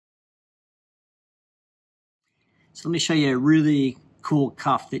So let me show you a really cool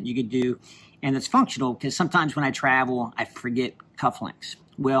cuff that you could do, and it's functional because sometimes when I travel, I forget cufflinks.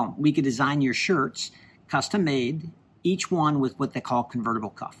 Well, we could design your shirts custom made, each one with what they call convertible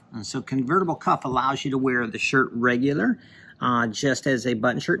cuff. And so convertible cuff allows you to wear the shirt regular, just as a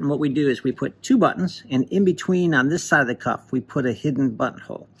button shirt. And what we do is we put two buttons, and in between on this side of the cuff, we put a hidden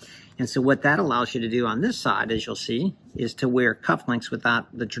buttonhole. And so what that allows you to do on this side, as you'll see, is to wear cufflinks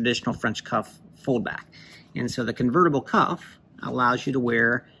without the traditional French cuff fold back. And so the convertible cuff allows you to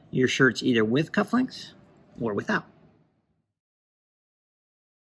wear your shirts either with cufflinks or without.